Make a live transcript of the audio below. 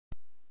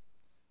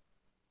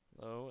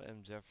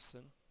from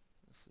Jefferson.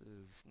 This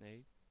is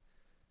Nate.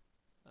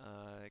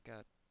 I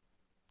got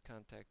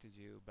contacted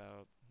you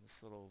about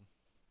this little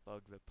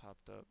bug that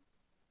popped up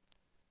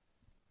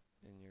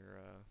in your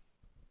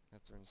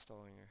after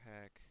installing your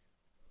hack.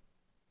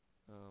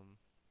 Um,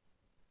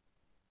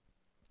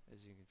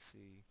 as you can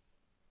see,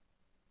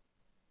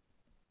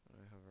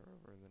 when I hover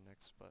over the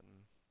next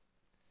button,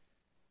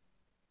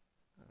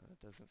 it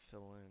doesn't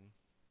fill in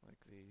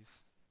like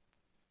these.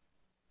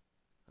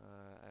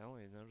 I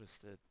only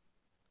noticed it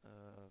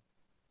uh,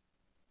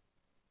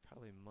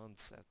 probably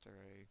months after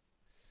I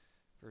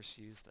first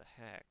used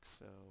the hack,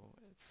 so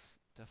it's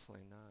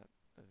definitely not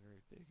a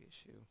very big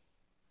issue.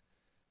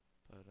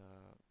 But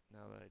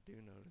now that I do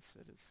notice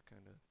it, it's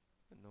kind of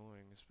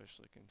annoying,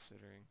 especially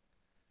considering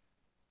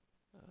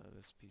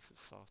this piece of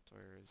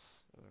software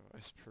is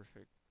otherwise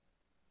perfect.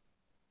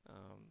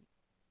 Um,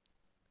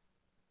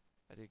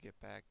 I did get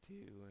back to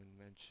you and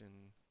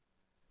mention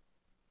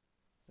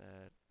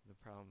that the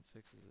problem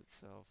fixes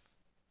itself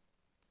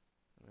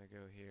when I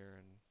go here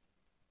and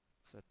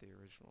set the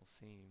original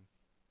theme.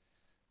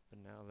 But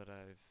now that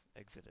I've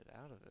exited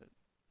out of it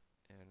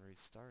and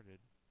restarted,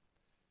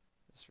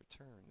 this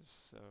returns.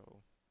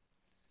 So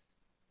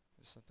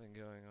there's something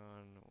going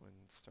on when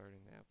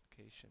starting the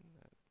application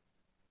that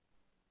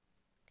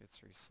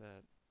gets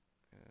reset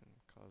and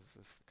causes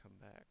this to come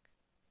back.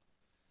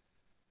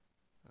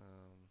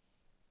 Um,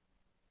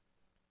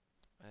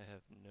 I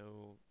have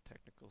no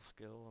technical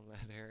skill in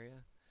that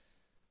area.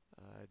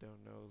 I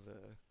don't know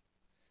the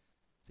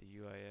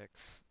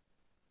UIX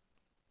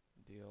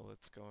deal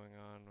that's going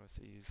on with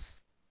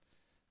these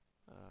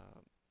uh,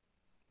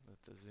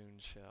 with the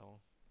Zune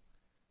shell,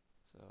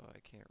 so I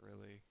can't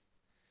really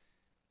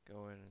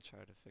go in and try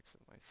to fix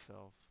it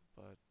myself.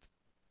 But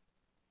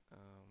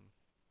um,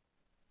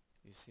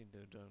 you seem to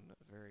have done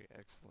a very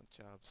excellent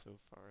job so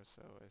far,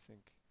 so I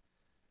think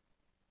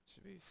it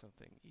should be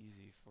something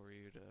easy for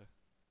you to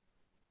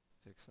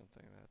fix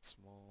something that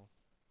small.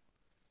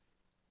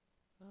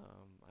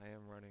 I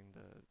am running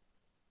the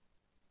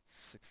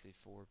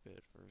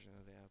 64-bit version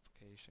of the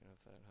application,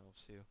 if that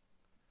helps you.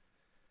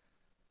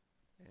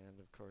 And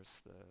of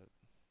course the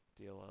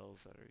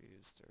DLLs that are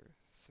used are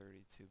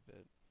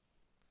 32-bit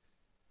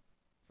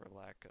for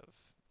lack of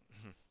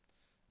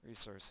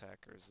resource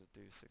hackers that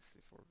do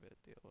 64-bit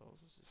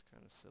DLLs, which is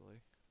kind of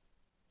silly.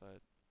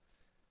 But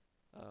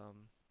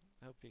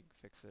I hope you can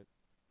fix it.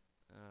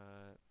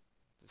 Uh,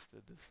 just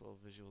did this little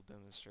visual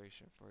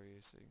demonstration for you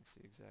so you can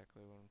see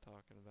exactly what I'm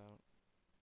talking about.